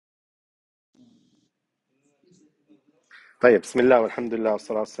طيب بسم الله والحمد لله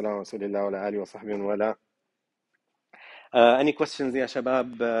والصلاة والسلام على رسول الله وعلى آله وصحبه ومن والاه. Any questions يا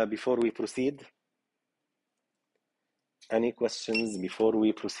شباب before we proceed? Any questions before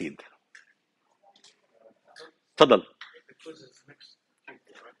we proceed? تفضل.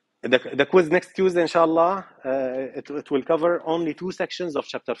 The quiz next Tuesday inshallah, it will cover only 2 sections of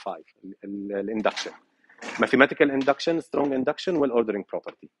chapter 5, induction. Mathematical induction, strong induction والordering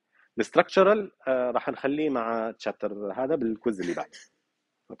property. الstructural راح نخليه مع chapter هذا بالكويز اللي بعد.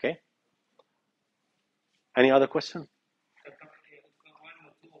 Okay? Any other question?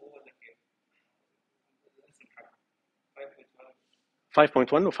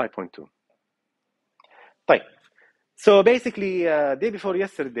 5.1 و 5.2. طيب. So basically, day before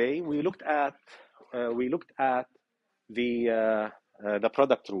yesterday, we looked at the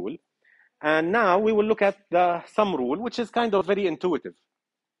product rule, and now we will look at the sum rule, which is kind of very intuitive.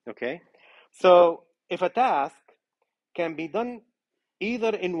 Okay, so if a task can be done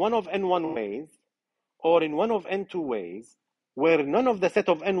either in one of n1 ways or in one of n2 ways, where none of the set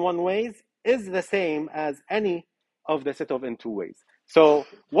of n1 ways is the same as any of the set of n2 ways. So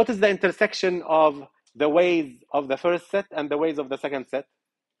what is the intersection of the ways of the first set and the ways of the second set?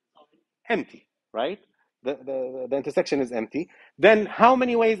 Empty, right? The intersection is empty. Then how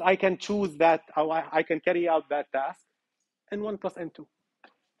many ways I can choose that, how I can carry out that task? N1 plus N2.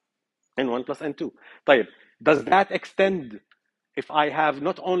 N1 plus N2. طيب, does that extend if I have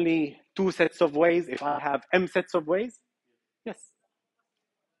not only 2 sets of ways, if I have m sets of ways? Yes.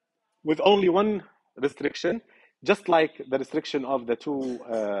 With only one restriction, just like the restriction of the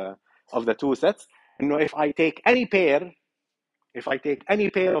two sets. You know, if I take any pair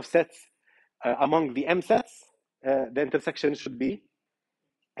of sets among the m sets, the intersection should be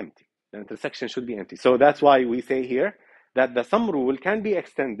empty. The intersection should be empty. So that's why we say here that the sum rule can be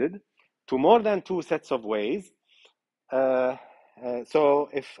extended to more than 2 sets of ways. So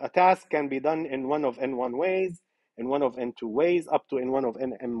if a task can be done in one of n1 ways, in one of n2 ways, up to in one of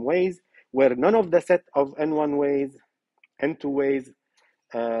nm ways, where none of the set of n1 ways, n2 ways,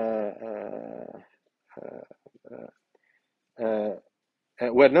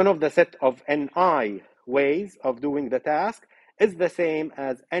 where none of the set of ni ways of doing the task is the same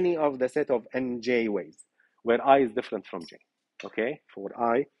as any of the set of nj ways, where I is different from j. Okay, for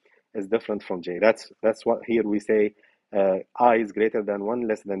I is different from j. That's what here we say I is greater than 1,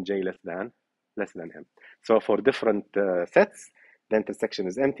 less than j, less than m. So for different sets, the intersection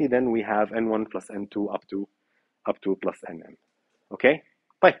is empty. Then we have n1 plus n2 up to plus nm. Okay,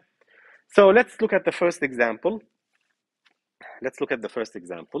 fine. So let's look at the first example.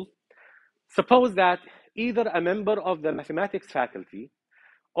 Suppose that either a member of the mathematics faculty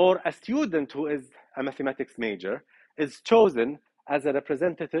or a student who is a mathematics major is chosen as a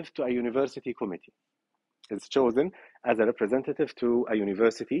representative to a university committee.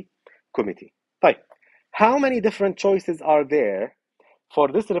 Right. How many different choices are there for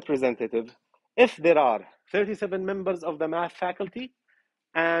this representative if there are 37 members of the math faculty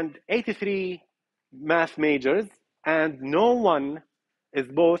and 83 math majors and no one is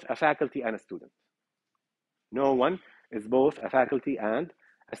both a faculty and a student? No one is both a faculty and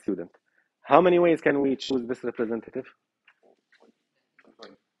a student. How many ways can we choose this representative?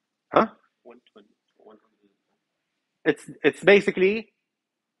 Huh? 120. It's basically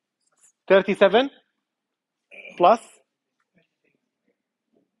 37 plus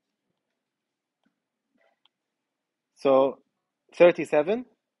 37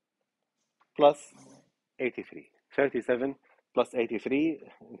 plus 83. 37 plus 83.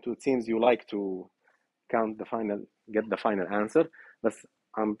 It seems you like to get the final answer, but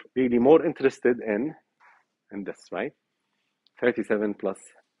I'm really more interested in this, right? 37 plus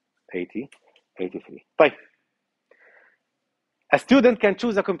 83. Fine. A student can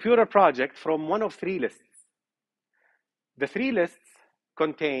choose a computer project from one of 3 lists. The 3 lists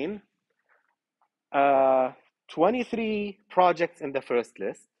contain 23 projects in the first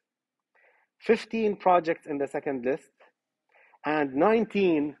list, 15 projects in the second list, and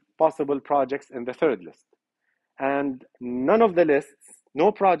 19 possible projects in the third list. And none of the lists,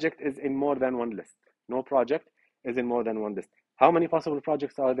 no project is in more than one list. How many possible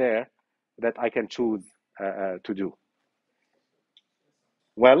projects are there that I can choose to do?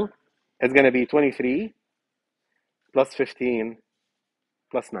 Well, it's going to be 23 plus 15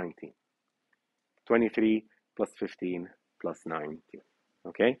 plus 19. 23 plus 15 plus 19.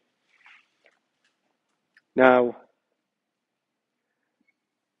 Okay? Now,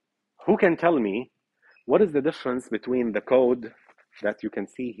 who can tell me what is the difference between the code that you can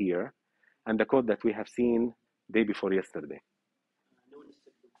see here and the code that we have seen day before yesterday?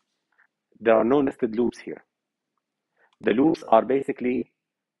 There are no nested loops here. the loops are basically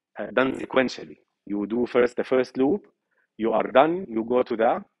done sequentially. You do first the first loop, you are done, you go to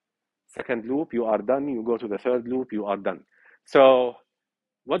the second loop, you are done, you go to the third loop, you are done. So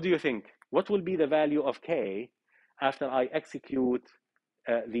what do you think? What will be the value of k after I execute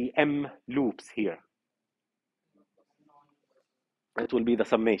the m loops here? It will be the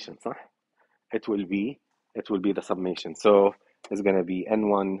summation, صح? It will be the summation. So it's going to be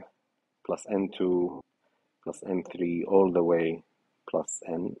n1 plus n2 plus n3 all the way plus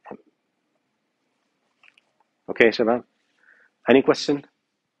nm. Okay, شباب? Any question?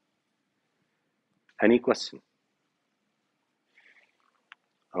 Any question?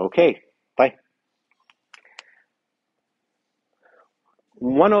 Okay, طيب.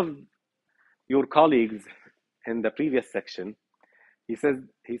 One of your colleagues in the previous section, he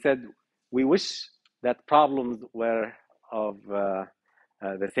said, we wish that problems were of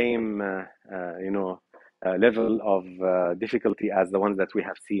the same, level of difficulty as the ones that we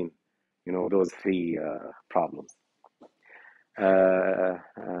have seen, those three problems.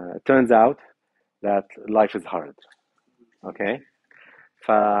 Turns out that life is hard. Okay,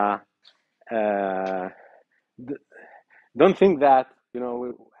 don't think that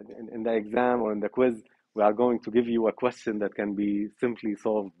in the exam or in the quiz we are going to give you a question that can be simply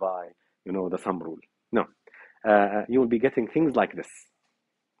solved by the sum rule. No, you will be getting things like this.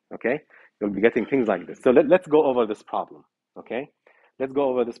 Okay, you'll be getting things like this. So let's go over this problem. Okay, let's go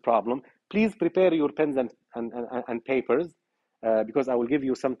over this problem. Please prepare your pens and papers because I will give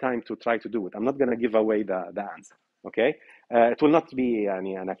you some time to try to do it. I'm not going to give away the answer. Okay, it will not be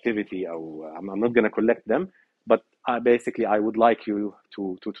an activity, or I'm not going to collect them, but basically I would like you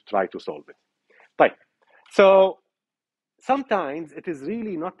to try to solve it. Right. So sometimes it is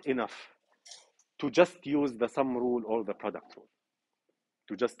really not enough to just use the sum rule or the product rule.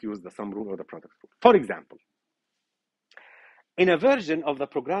 For example, in a version of the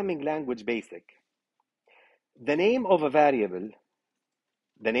programming language BASIC, the name of a variable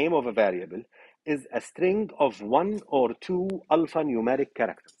is a string of 1 or 2 alphanumeric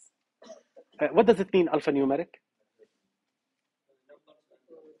characters. What does it mean, alphanumeric?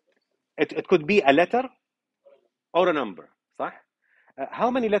 It could be a letter or a number, صح? How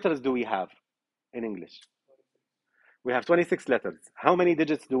many letters do we have in English? We have 26 letters. How many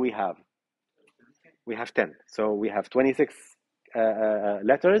digits do we have? We have 10. So we have 26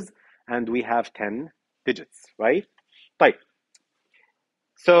 letters and we have 10 digits, right? Right.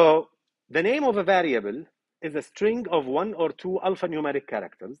 So the name of a variable is a string of 1 or 2 alphanumeric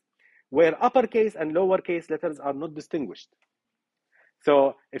characters where uppercase and lowercase letters are not distinguished.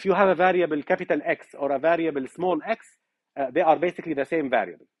 So if you have a variable capital X or a variable small x, they are basically the same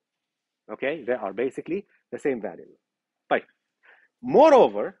variable. Okay, they are basically the same variable. Right.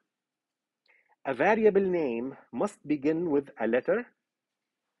 Moreover, a variable name must begin with a letter.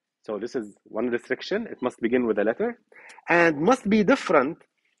 So this is one restriction. It must begin with a letter and must be different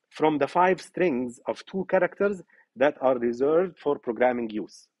from the 5 strings of 2 characters that are reserved for programming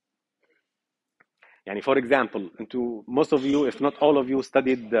use. For example, into most of you, if not all of you,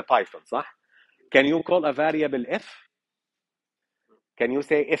 studied Python, صح? Can you call a variable f? Can you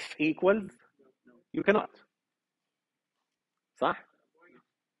say f equals? You cannot. صح?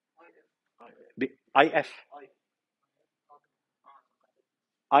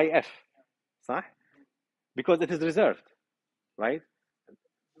 if, صح? Because it is reserved, right?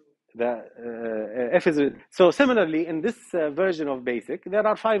 The f is so. Similarly, in this version of BASIC, there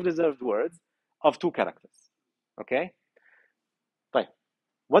are 5 reserved words of 2 characters. Okay. Right.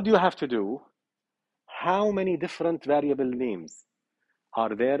 What do you have to do? How many different variable names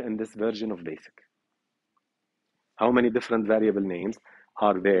are there in this version of BASIC? How many different variable names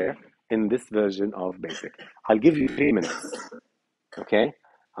are there in this version of BASIC? I'll give you 3 minutes. Okay.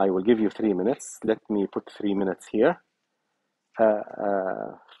 I will give you 3 minutes. Let me put 3 minutes here.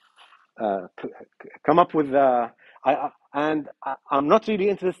 Come up with I'm not really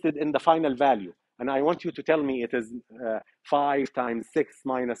interested in the final value, and I want you to tell me it is 5 times 6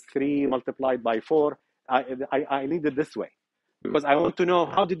 minus 3 multiplied by 4. I need it this way because I want to know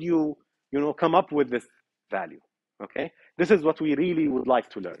how did you come up with this value. Okay, this is what we really would like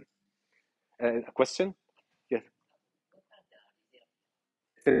to learn. A question? Yes.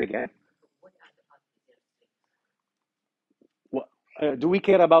 Say it again. Do we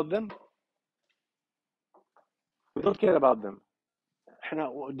care about them? We don't care about them.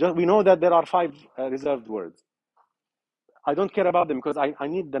 We know that there are 5 reserved words. I don't care about them because I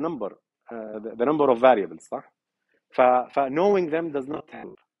need the number, the number of variables. Knowing them does not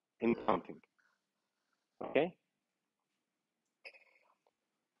help in counting. Okay.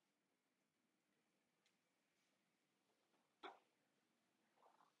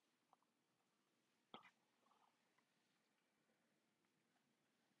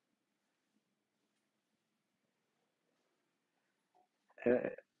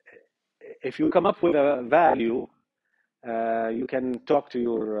 if you come up with a value, you can talk to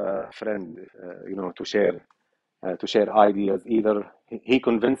your friend, to share ideas. Either he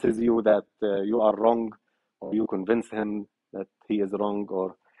convinces you that you are wrong, or you convince him that he is wrong,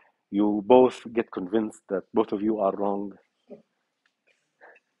 or you both get convinced that both of you are wrong,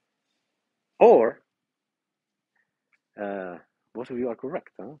 or both of you are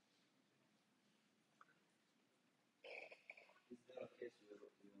correct. Huh?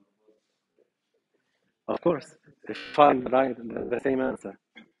 Of course, if you find the same answer.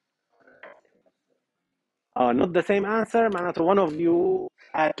 Not the same answer, معناته one of you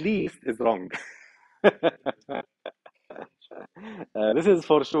at least is wrong. This is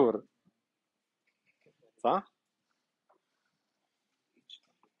for sure. صح؟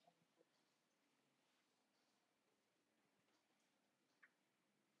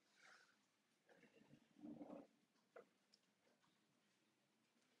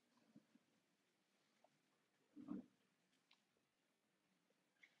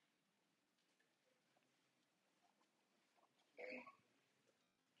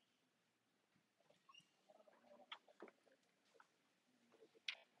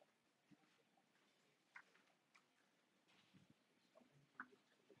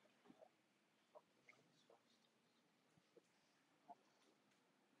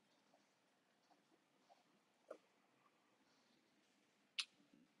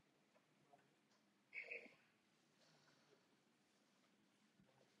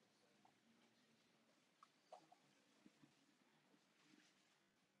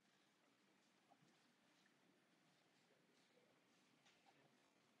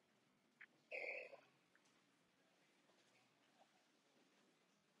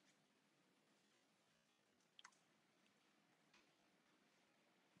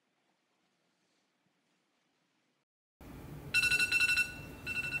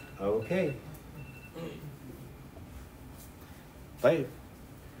 Okay. طيب.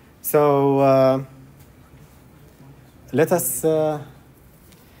 So let us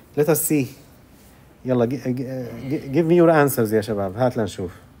see. يلا give me your answers يا شباب. هات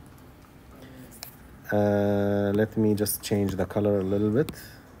لنشوف. Let me just change the color a little bit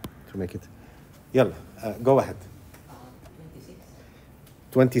to make it. يلا go ahead.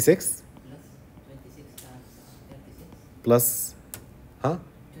 26 plus huh?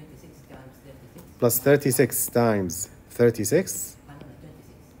 36 times 36.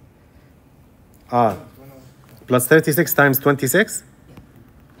 Plus 36 times 26.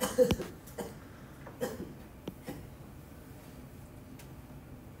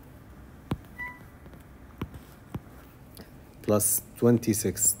 Plus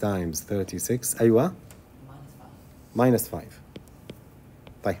 26 times 36. أيوة. Minus 5.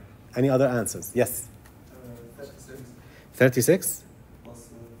 طيب. Any other answers? Yes. 36.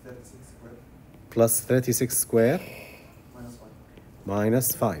 Plus 36 square.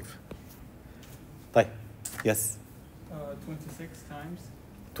 Minus 5. طيب. Yes. 26 times.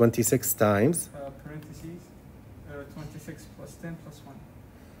 26 times. Parentheses. 26 plus 10 plus 1.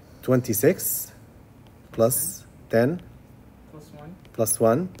 26 plus 10 Plus 1. plus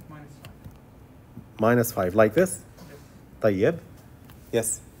 1 Minus 5. minus 5. Like this? Yes. طيب.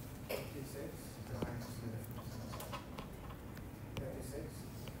 Yes. 36 times 36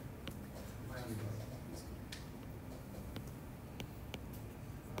 minus 1.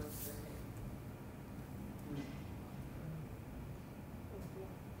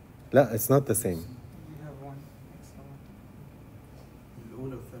 لا, it's not the same. You have 1 extra 1.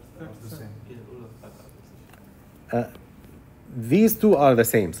 الأولى والثالثة are the same. These two are the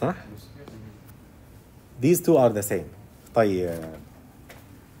same, صح? These two are the same. طيب.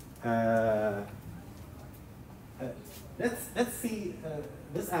 Let's see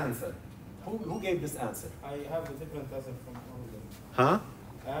this answer. Who gave this answer? I have a different answer from all of them. Huh?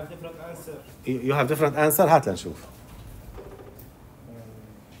 I have different answer. You have different answer. هات لنشوف.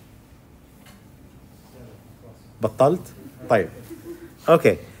 بطلت؟ طيب.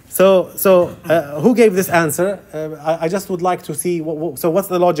 Okay. So who gave this answer? I just would like to see. So what's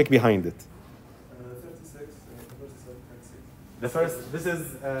the logic behind it? 36. The first. This is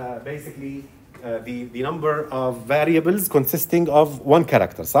basically the number of variables consisting of one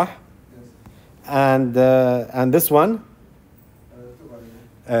character, صح? Yes. And this one,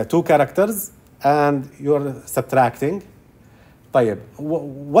 two characters, and you're subtracting. طيب.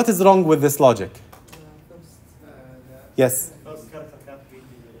 What is wrong with this logic? Yes. First character can't be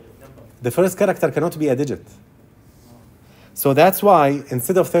the number. The first character cannot be a digit. So that's why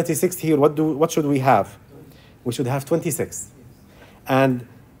instead of 36 here, what should we have? We should have 26. And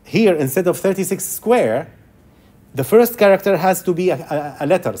here, instead of 36 square, the first character has to be a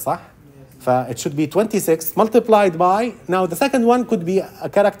letter, صح? It should be 26 multiplied by, now the second one could be a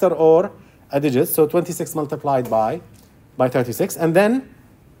character or a digit, so 26 multiplied by 36, and then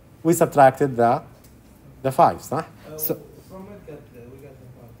we subtracted the 5, صح? So, From what we got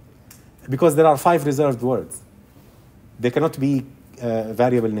the 5? because there are 5 reserved words. They cannot be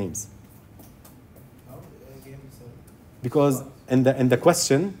variable names. How? Again, sorry. Because in the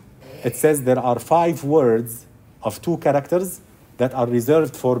question, it says there are 5 words of 2 characters that are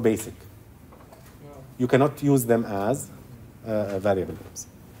reserved for basic. You cannot use them as variable names.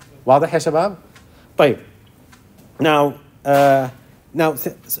 واضح يا شباب؟ طيب. Now,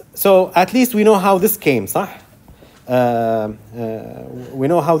 so at least we know how this came, صح? We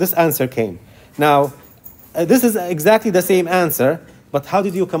know how this answer came. Now, this is exactly the same answer, but how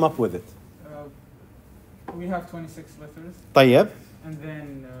did you come up with it? We have 26 letters, طيب. and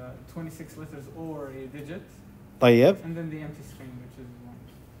then 26 letters or a digit, طيب. and then the empty string, which is 1.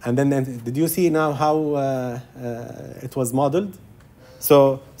 And then did you see now how it was modeled?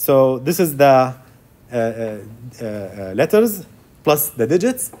 So this is the letters plus the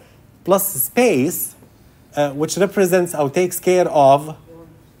digits plus space, which represents or takes care of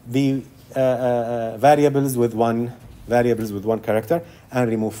the variables with one character, and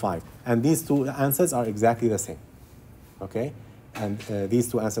remove 5. And these two answers are exactly the same. Okay, and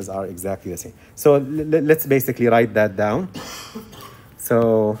these two answers are exactly the same. So let's basically write that down.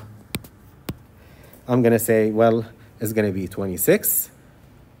 So I'm going to say, well, it's going to be 26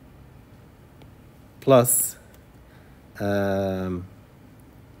 plus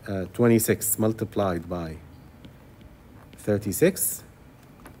 26 multiplied by 36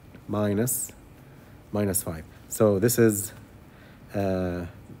 minus 5. So this is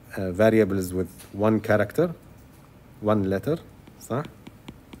variables with one character, one letter, صح?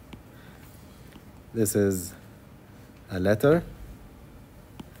 This is a letter,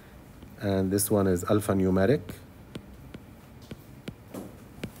 and this one is alphanumeric.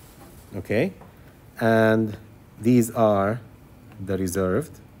 Okay, and these are the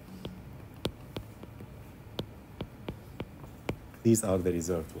reserved. These are the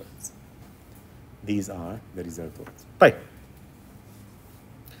reserved words. These are the reserved words. طيب.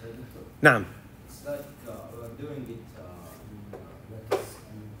 نعم. It's like we're doing it like this,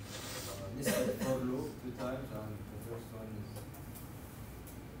 and this is for loop 2 times, and the first one is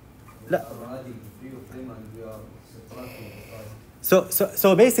لا. we're adding 3 of them, and we are subtracting the 5.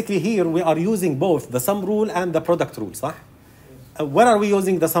 So basically here we are using both the sum rule and the product rule, صح? Where are we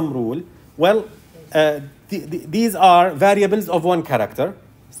using the sum rule? Well, these are variables of one character,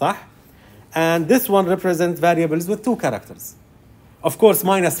 صح? And this one represents variables with 2 characters. Of course,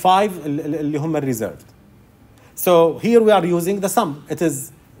 minus 5 اللي هم reserved. So here we are using the sum. It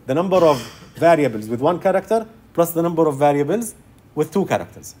is the number of variables with 1 character plus the number of variables with 2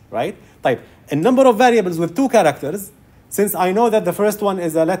 characters, right? طيب, a number of variables with 2 characters, since I know that the first one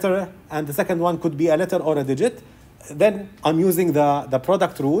is a letter and the second one could be a letter or a digit, then I'm using the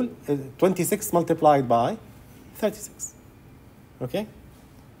product rule, 26 multiplied by 36. Okay?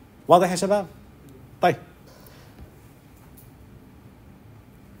 واضح يا شباب؟ طيب.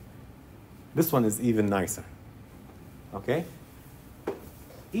 This one is even nicer. Okay?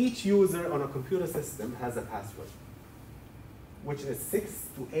 Each user on a computer system has a password, which is 6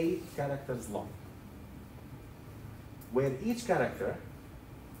 to 8 characters long, where each character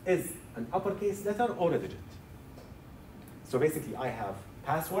is an uppercase letter or a digit. So basically, I have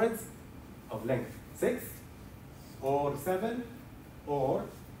passwords of length 6 or 7 or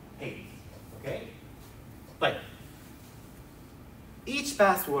 8. Okay? But each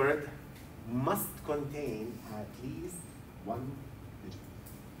password must contain at least 1 digit.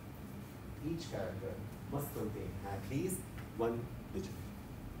 Each character must contain at least 1 digit.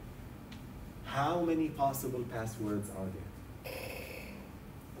 How many possible passwords are there?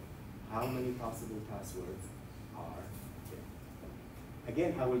 How many possible passwords are there?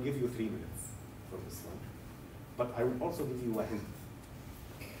 Again, I will give you 3 minutes for this one, but I will also give you a hint.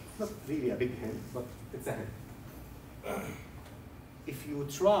 Not really a big hint, but it's a hint. If you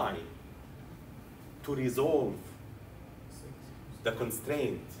try to resolve the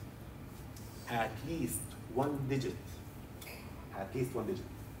constraint at least 1 digit, if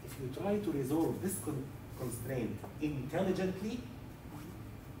you try to resolve this constraint intelligently,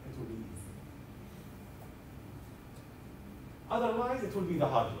 it will be easy. Otherwise, it will be the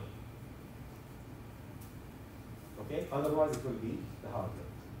hard way. Okay? Otherwise, it will be the hard way.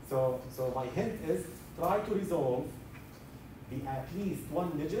 So my hint is try to resolve the at least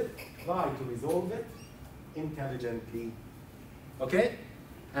 1 digit, try to resolve it intelligently. Okay?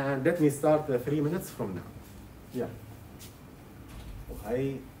 And let me start 3 minutes from now. Yeah.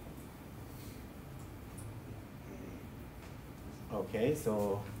 Okay,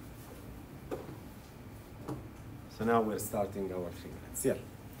 so now we're starting our 3 minutes. Yeah.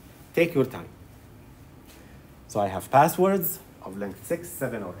 Take your time. So I have passwords of length 6,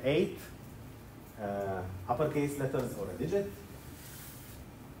 7, or 8, uppercase letters or a digit.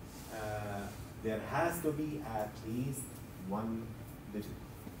 There has to be at least one digit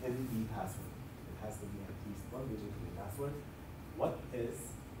in the password. It has to be at least one digit in the password. What is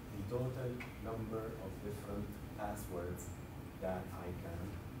the total number of different passwords that I can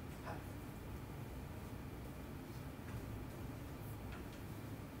have?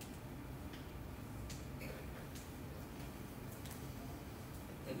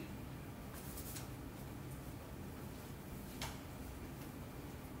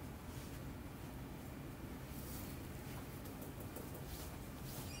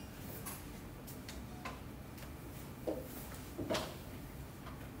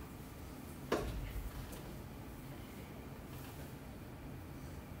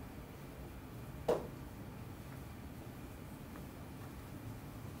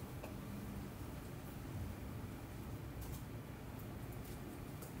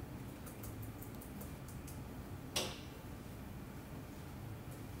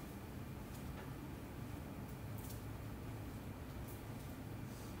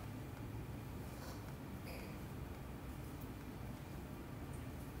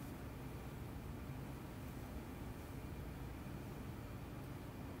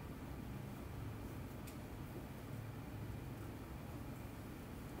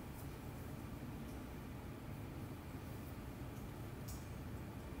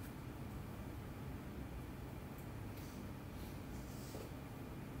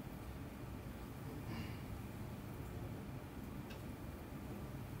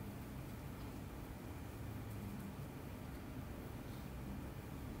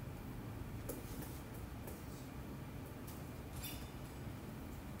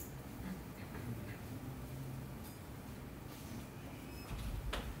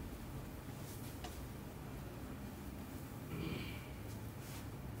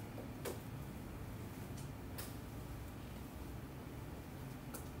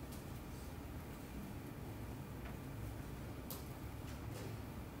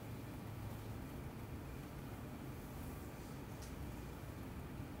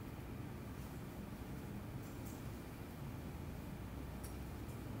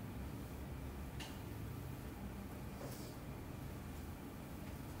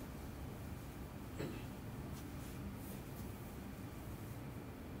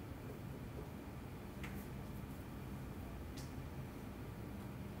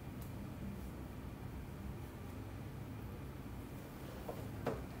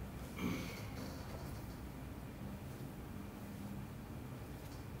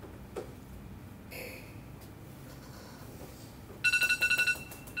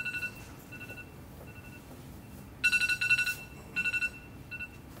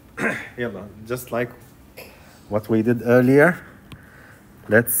 Yalla, just like what we did earlier,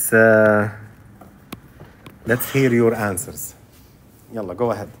 let's hear your answers. Yalla,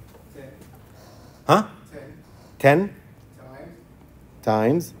 go ahead. 10. Huh? 10 10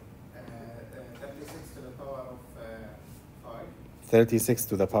 times times 36 to the power of 5 36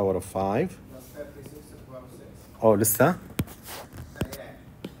 to the power of 5. plus 36 to the power of 6. Oh, لسه. Yeah.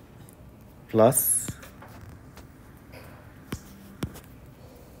 Plus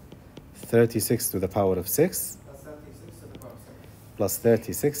 36 to the power of 6 Plus 36 to the power of 7. plus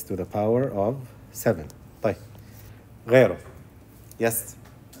 36 to the power of 7. طيب غيره. Yes.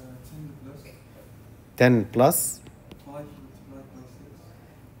 10 plus 10 plus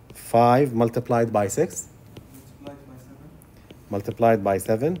 5 multiplied by 6 5 multiplied by 7 multiplied by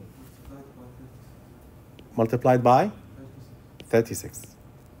 7 multiplied by 36.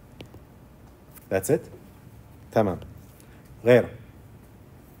 That's it. تمام. غيره.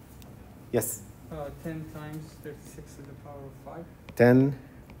 Yes. 10 times 36 to the power of 5 10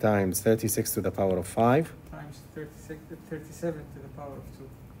 times 36 to the power of 5 times 37 to the power of 2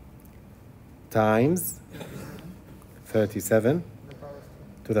 times 37 to the power of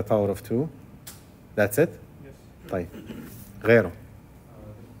 2. to the power of 2. That's it. Yes. طيب غيره.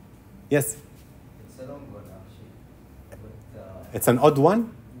 Yes. It's a long one actually. But, It's an odd one.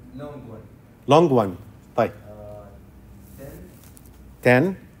 long one. Long one. طيب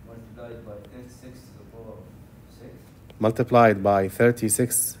 10 10 multiplied by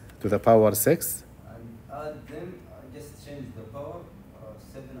 36 to the power of 6. multiplied by 36 And add them, just change the power,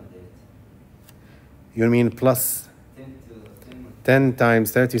 7 and 8. You mean plus 10 to 10. 10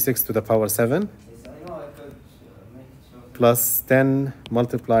 times 36 to the power 7? Yes, I know I could plus 10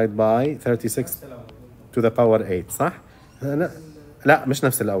 multiplied by 36 to the power 8 صح؟ لا مش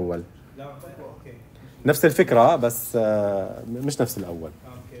نفس الأول. لا اوكي. نفس الفكرة بس مش نفس الأول.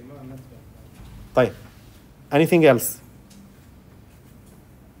 اوكي ما نفس. طيب. Anything else?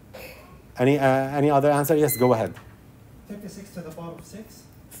 Any other answer? Yes, go ahead. 36 to the power of 6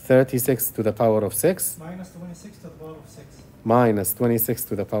 36 to the power of 6 minus 26 to the power of 6. minus 26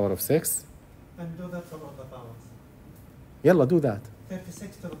 to the power of 6. And do that for all the powers. يلا do that.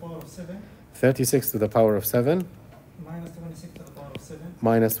 36 to the power of 7 36 to the power of 7 minus 26 to the power of 7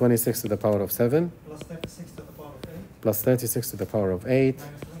 minus 26 to the power of 7 plus 36 to the power of 8 plus 36 to the power of 8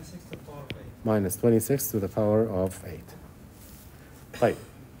 minus 26 to the power of 8. minus 26 to the power of 8. طيب.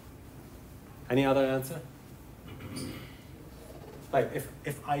 Any other answer? طيب,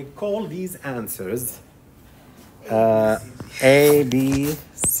 if I call these answers A, B,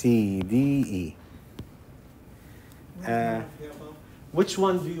 C, D, E, which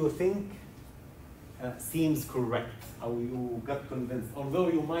one do you think seems correct? Or you got convinced? Although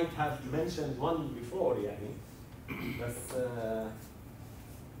you might have mentioned one before, يعني. بس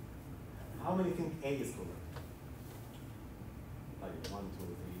how many think A is correct? Like 1, 2,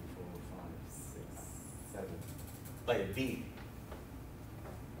 3, 4, 5, 6, 7. Like D.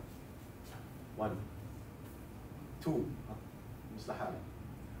 1, 2. مش لحالة.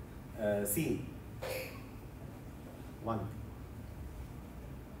 C. 1.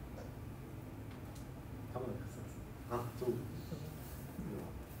 كم 2.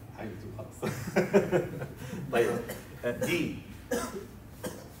 عيل 2 خلاص. طيب. D.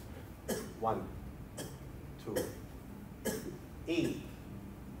 1, 2. E.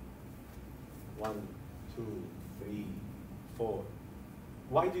 1, 2, 3, 4.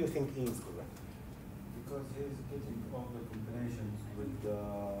 Why do you think E is correct? Because he's getting all the combinations with the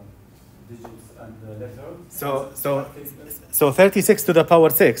digits and the letters. So 36 to the power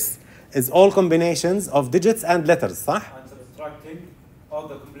 6 is all combinations of digits and letters, صح? And subtracting all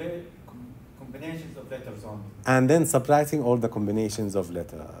the combinations of letters only. And then subtracting all the combinations of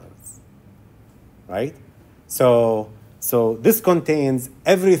letters, right? So this contains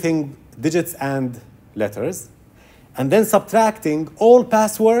everything digits and letters, and then subtracting all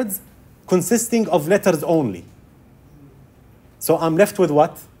passwords consisting of letters only. So I'm left with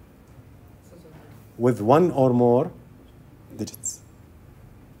what? With one or more digits.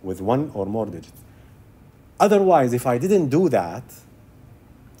 With one or more digits. Otherwise, if I didn't do that,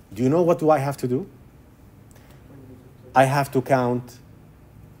 do you know what do I have to do? I have to count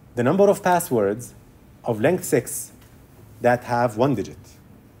the number of passwords of length 6 that have 1 digit,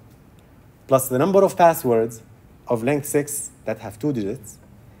 plus the number of passwords of length 6 that have 2 digits,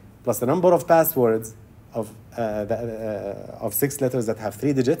 plus the number of passwords of 6 letters that have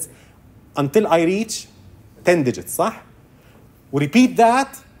 3 digits, until I reach 10 digits, صح? We repeat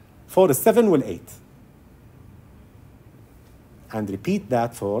that for the 7 وال 8. And repeat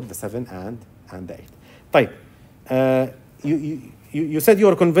that for the 7 and the 8. طيب. You said you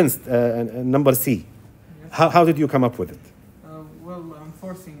were convinced, number C. Yes. How did you come up with it? Well, I'm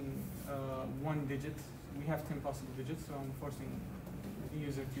forcing one digit. We have 10 possible digits, so I'm forcing the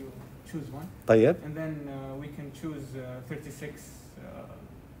user to choose one. طيب. And then we can choose 36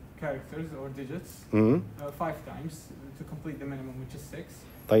 characters or digits 5 times to complete the minimum, which is 6.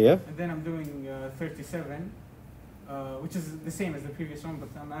 طيب. And then I'm doing 37, which is the same as the previous one, but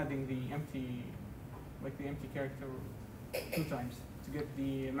I'm adding the empty character 2 times to get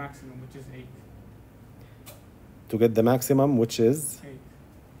the maximum, which is 8. To get the maximum, which is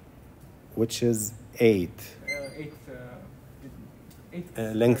 8. 8. 8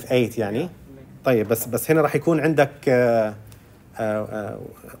 length 8 يعني. length. طيب بس هنا راح يكون عندك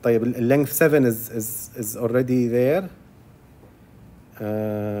طيب اللينث 7 is already there.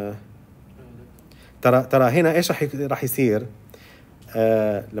 ترى هنا ايش راح يصير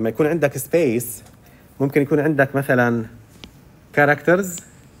لما يكون عندك سبيس، ممكن يكون عندك مثلا characters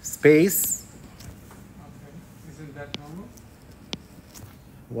space. Okay. Isn't that normal?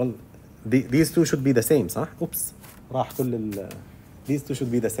 Well, these two should be the same, صح؟ oops راح كل these two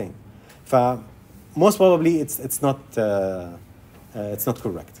should be the same. most probably it's not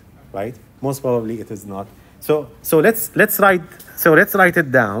correct, right? Most probably it is not. So let's write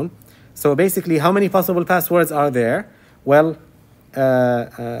it down. So basically, how many possible passwords are there? Well,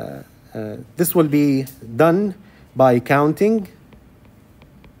 this will be done by counting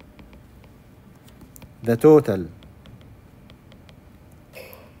the total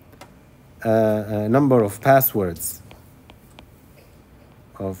number of passwords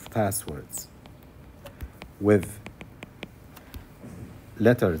with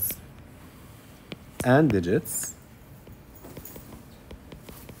letters and digits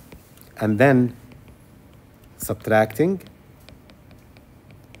and then subtracting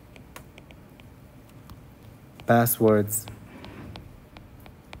passwords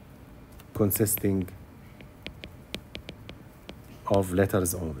consisting of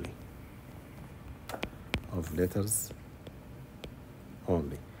letters only. Of letters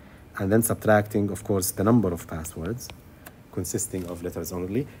only. And then subtracting, of course, the number of passwords consisting of letters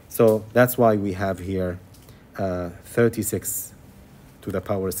only. So that's why we have here 36 to the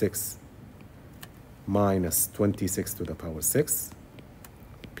power 6 minus 26 to the power 6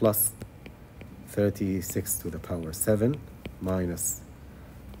 plus 36 to the power 7 minus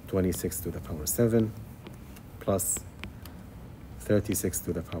 26 to the power 7 plus 36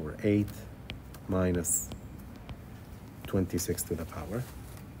 to the power 8 minus 26 to the power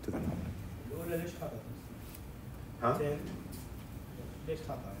الأولى ليش حاطط؟ ها؟ 10 ليش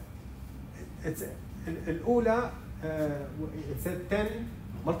حاطط؟ It's الأولى it said 10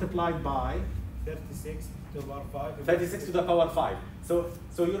 multiplied by 36 to the power 5. 36 to the power 5. So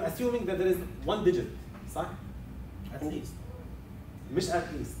you're assuming that there is one digit, صح? At least. مش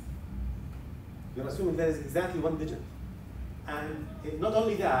at least. You're assuming there is exactly one digit. And not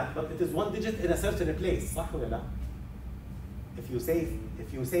only that, but it is one digit in a certain place, صح ولا لا? If you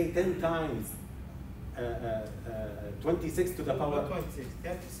say 10 times 26 to the power 26,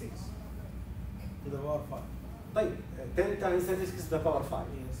 36 to the power 5. طيب 10 times 36 to the power 5.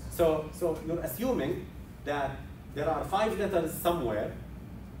 Yes. So you're assuming that there are 5 letters somewhere,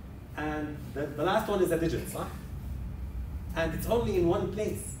 and the last one is a digit, صح? And it's only in one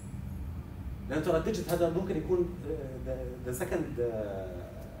place. لأن ترى الديجيت هذا ممكن يكون the second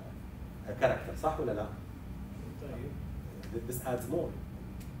character، صح ولا لا؟ طيب. This adds more.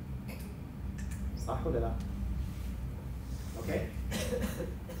 صح ولا لا؟ Okay.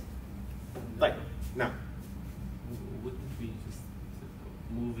 طيب now. Wouldn't we just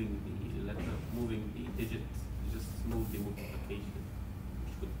moving the letter, moving the digit, just move the multiplication,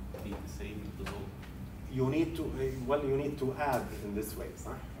 which would be the same result? You need to add in this way,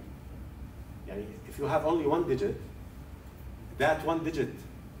 صح؟ يعني if you have only one digit, that one digit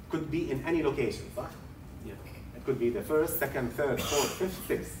could be in any location, صح? Yeah. It could be the first, second, third, fourth, fifth,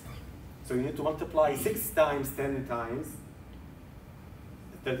 sixth. So you need to multiply 6 times 10 times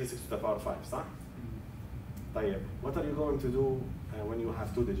 36 to the power 5, صح? طيب, what are you going to do when you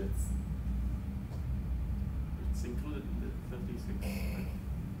have 2 digits? It's included in the 36. Right?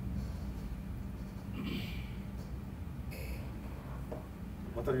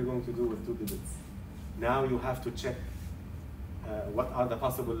 What are you going to do with 2 digits? Now you have to check what are the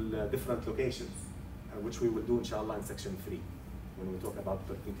possible different locations, which we will do inshallah in section 3 when we talk about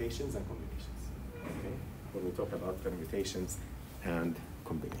permutations and combinations. Okay? When we talk about permutations and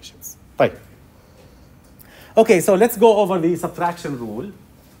combinations. Right. Okay, so let's go over the subtraction rule,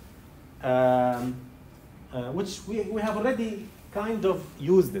 which we have already kind of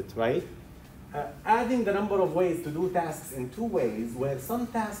used it, right? Adding the number of ways to do tasks in 2 ways, where some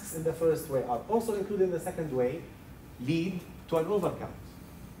tasks in the first way are also included in the second way, lead to an overcount.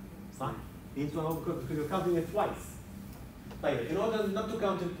 صح? Lead to an overcount because you're counting it twice. طيب, in order not to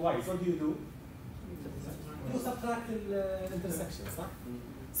count it twice, what do? You subtract the intersection, صح?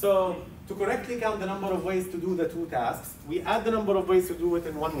 So, to correctly count the number of ways to do the 2 tasks, we add the number of ways to do it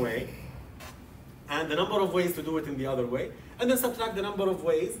in one way, and the number of ways to do it in the other way, and then subtract the number of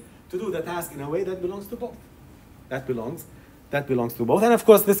ways to do the task in a way that belongs to both. That belongs to both. And of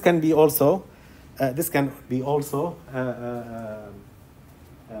course, this can be also,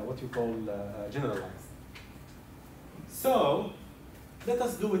 what you call generalized. So, let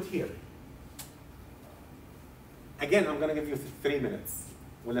us do it here. Again, I'm going to give you 3 minutes.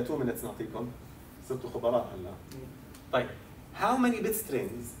 ولا 2 minutes نعطيكم. صرتوا خبراء هلا. طيب, how many bit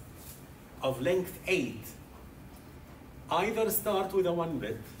strings of length 8 either start with a 1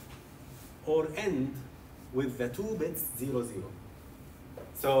 bit or end with the 2 bits 0, 0?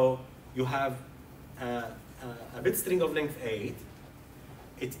 So you have a bit string of length 8.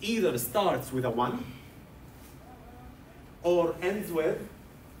 It either starts with a 1 or ends with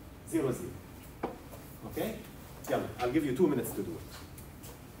 0, 0. Okay? Yeah, I'll give you 2 minutes to do it.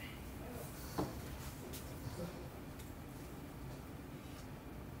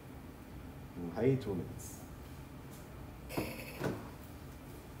 Hey, 2 minutes.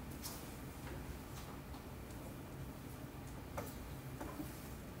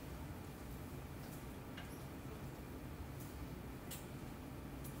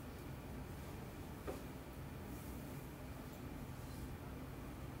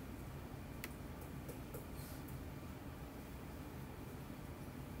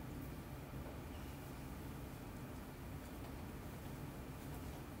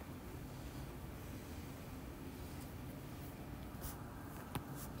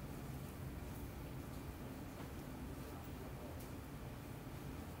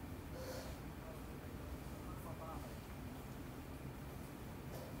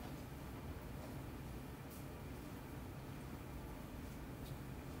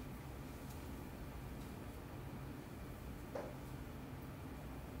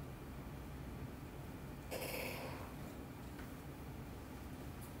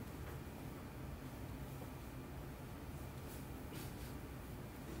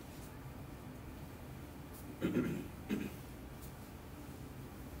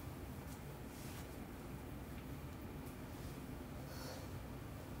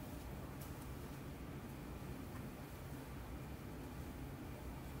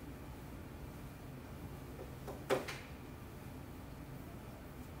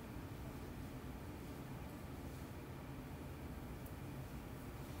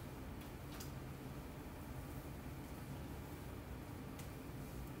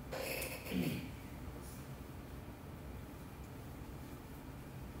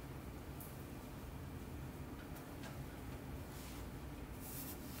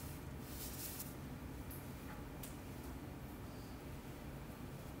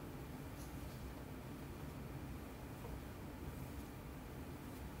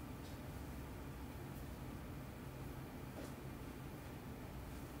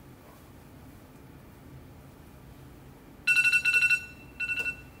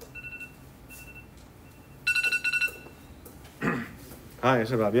 ها يا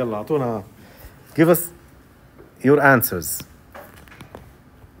شباب يلا اعطونا. Give us your answers.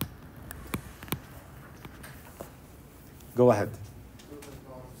 Go ahead.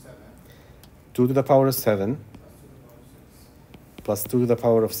 2 to the power of 7 plus 2 to the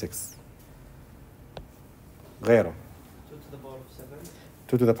power of 6. غيره. 2 to the power of 7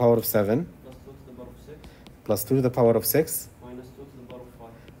 2 to the power of 7 plus 2 to the power of 6 plus 2 to the power of 6 minus 2 to the power of 5.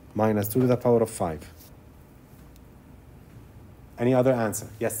 minus 2 to the power of 5. Any other answer?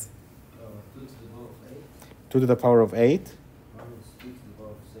 Yes. 2 to the power of 8 2 to the power of 8 minus 2 to the power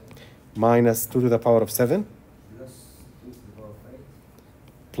of 7 minus 2 to the power of 7 plus 2 to the power of 8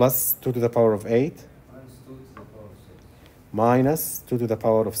 plus 2 to the power of 8 minus 2 to the power of 6. minus 2 to the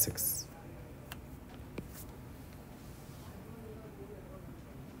power of 6.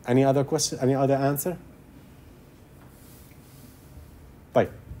 Any other question? Any other answer? طيب.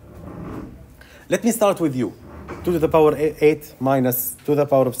 Let me start with you. 2 to the power 8 minus 2 to the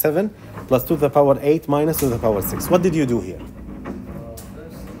power of 7 plus 2 to the power 8 minus 2 to the power 6. What did you do here?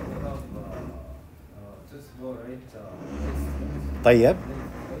 First, we have 2 to the power 8 طيب.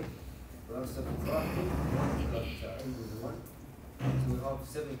 plus subtracting 1 plus end with 1. So we have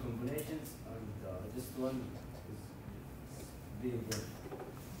 7 combinations and just one is being done.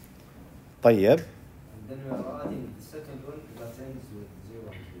 طيب. And then we are adding the second one that ends with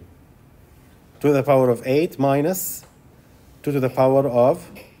 0 and 0. 2 to the power of 8 minus 2 to the power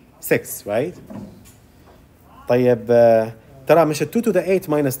of 6, right? طيب ترى مش 2 to the 8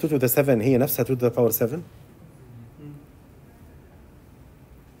 minus 2 to the 7 هي نفسها 2 to the power 7؟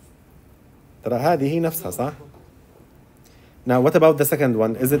 ترى هذه هي نفسها صح؟ Now what about the second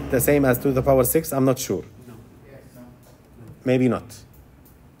one? Is it the same as 2 to the power 6? I'm not sure. No. Maybe not.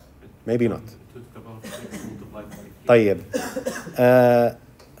 Maybe not. 2 to the power of 6 multiplied by 3. طيب.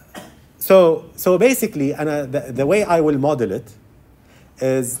 So basically the way I will model it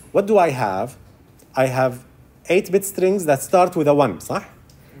is, what do I have? I have 8-bit strings that start with a 1, صح?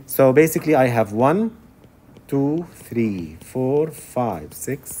 So basically I have 1, 2, 3, 4, 5,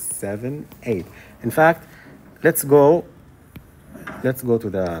 6, 7, 8. In fact, let's go to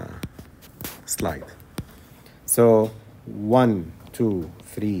the slide. So 1, 2,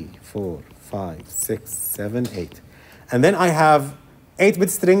 3, 4, 5, 6, 7, 8. And then I have 8-bit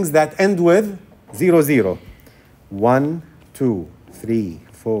strings that end with 0, 0. 1, 2, 3,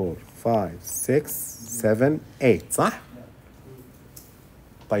 4, 5, 6, 7, 8. صح؟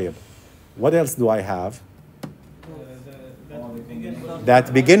 طيب. What else do I have?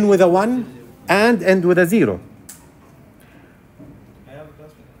 That begin with a 1 and end with a 0.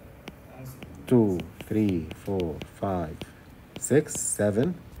 2, 3, 4, 5, 6,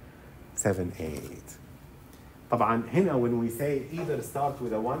 7, 7, 8. طبعا هنا when we say either start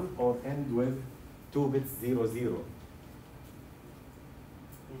with a 1 or end with 2 bits 0, 0.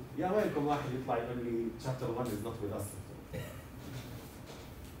 يا ويلكم واحد يطلع يقول لي chapter 1 is not with us.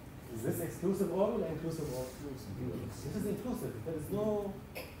 Is this exclusive or inclusive or? This is inclusive.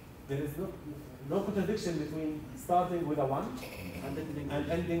 There is no contradiction between starting with a 1 and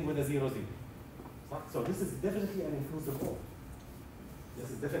ending with a 0, 0. So this is definitely an inclusive or. This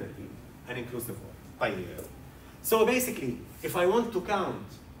is definitely an inclusive or. طيب. So basically, if I want to count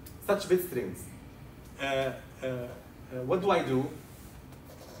such bit strings, what do I do?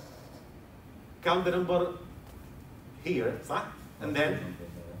 Count the number here, صح? And then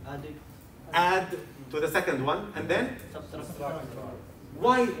add to the second one, and then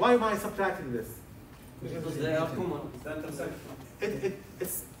why am I subtracting this? Because they are common.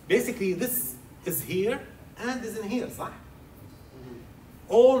 It's basically this is here and is in here, صح?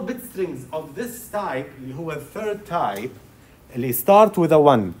 All bit strings of this type, اللي هو third type, اللي start with a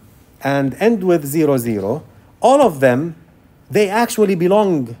 1 and end with 0, 0, all of them, they actually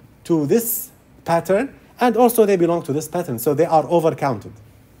belong to this pattern, and also they belong to this pattern, so they are overcounted.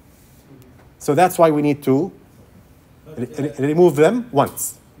 So that's why we need to remove them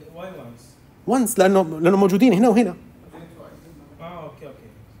once. Why once? Once لأنه موجودين هنا وهنا. اوكي.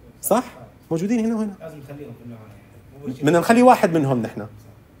 صح؟ موجودين هنا وهنا. لازم نخليهم في النهايه. بدنا نخلي واحد منهم نحن.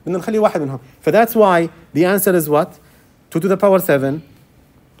 بدنا نخلي واحد منهم. That's why the answer is what? 2 to the power 7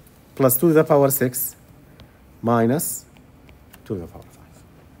 plus 2 to the power 6 minus 2 to the power 5.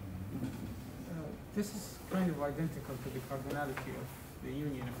 This is kind of identical to the cardinality of the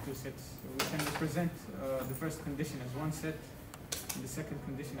union of two sets. So we can represent the first condition as one set, and the second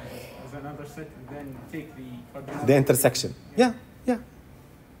condition as another set, and then take the cardinality. The intersection. Yeah.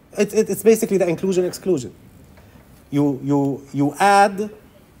 It's basically the inclusion exclusion. You add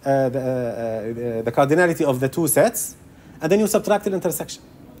the cardinality of the two sets, and then you subtract the intersection.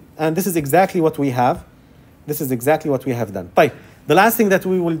 And this is exactly what we have. This is exactly what we have done. طيب. The last thing that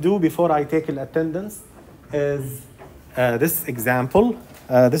we will do before I take attendance is this example.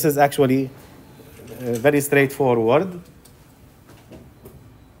 This is actually very straightforward.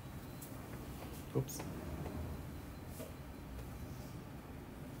 Oops.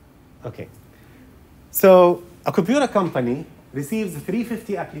 Okay. So a computer company receives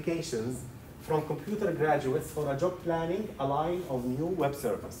 350 applications from computer graduates for a job planning a line of new web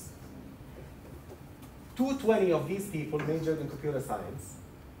service. 220 of these people majored in computer science,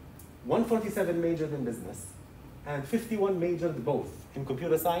 147 majored in business, and 51 majored both in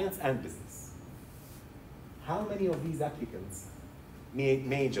computer science and business. How many of these applicants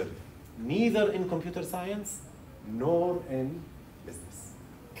majored neither in computer science nor in business?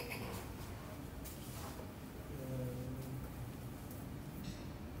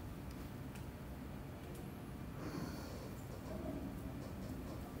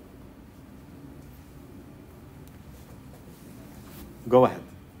 Go ahead.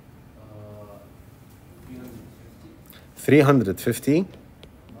 350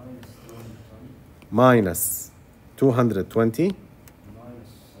 minus 220 minus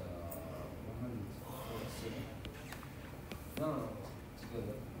 147. No,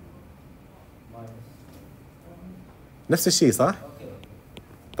 together. Minus. نفس الشيء صح؟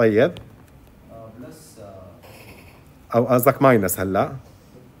 Okay. طيب Plus. أو قصدك ماينس هلا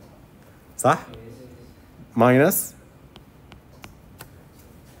صح؟ Minus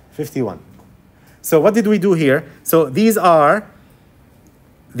 51. So what did we do here? So these are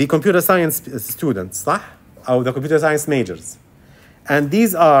the computer science students, صح? Or the computer science majors. And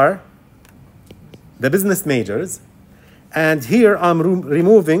these are the business majors. And here I'm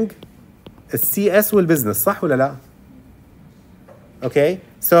removing CS والbusiness, صح ولا لا? Okay,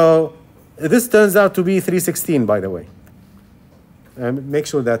 so this turns out to be 316, by the way. Make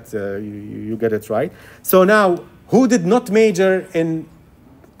sure that you get it right. So now, who did not major in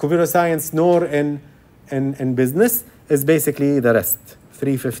computer science nor in business is basically the rest.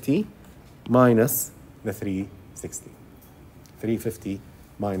 350 minus the 360. 350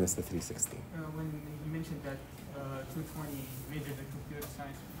 minus the 360. When you mentioned that 220 majored in computer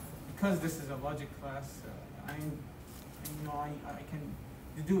science, because this is a logic class, I can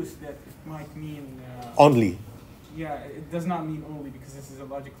deduce that it might mean Only. Yeah, it does not mean only, because this is a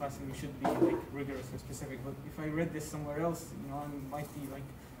logic class and we should be like rigorous and specific. But if I read this somewhere else,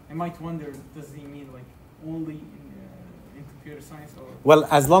 I might wonder, does he mean like only in computer science or? Well,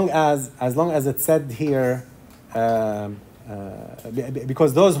 as long as it said here,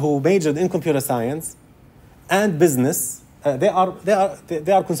 because those who majored in computer science and business, they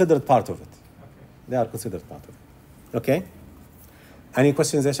are considered part of it. Okay. They are considered part of it. Okay. Any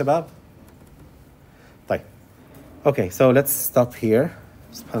questions يا شباب؟ طيب. Okay, so let's stop here.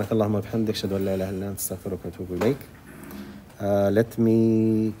 سبحانك اللهم وبحمدك أشهد أن لا إله إلا أنت أستغفرك وأتوب إليك. Let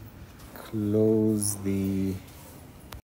me close the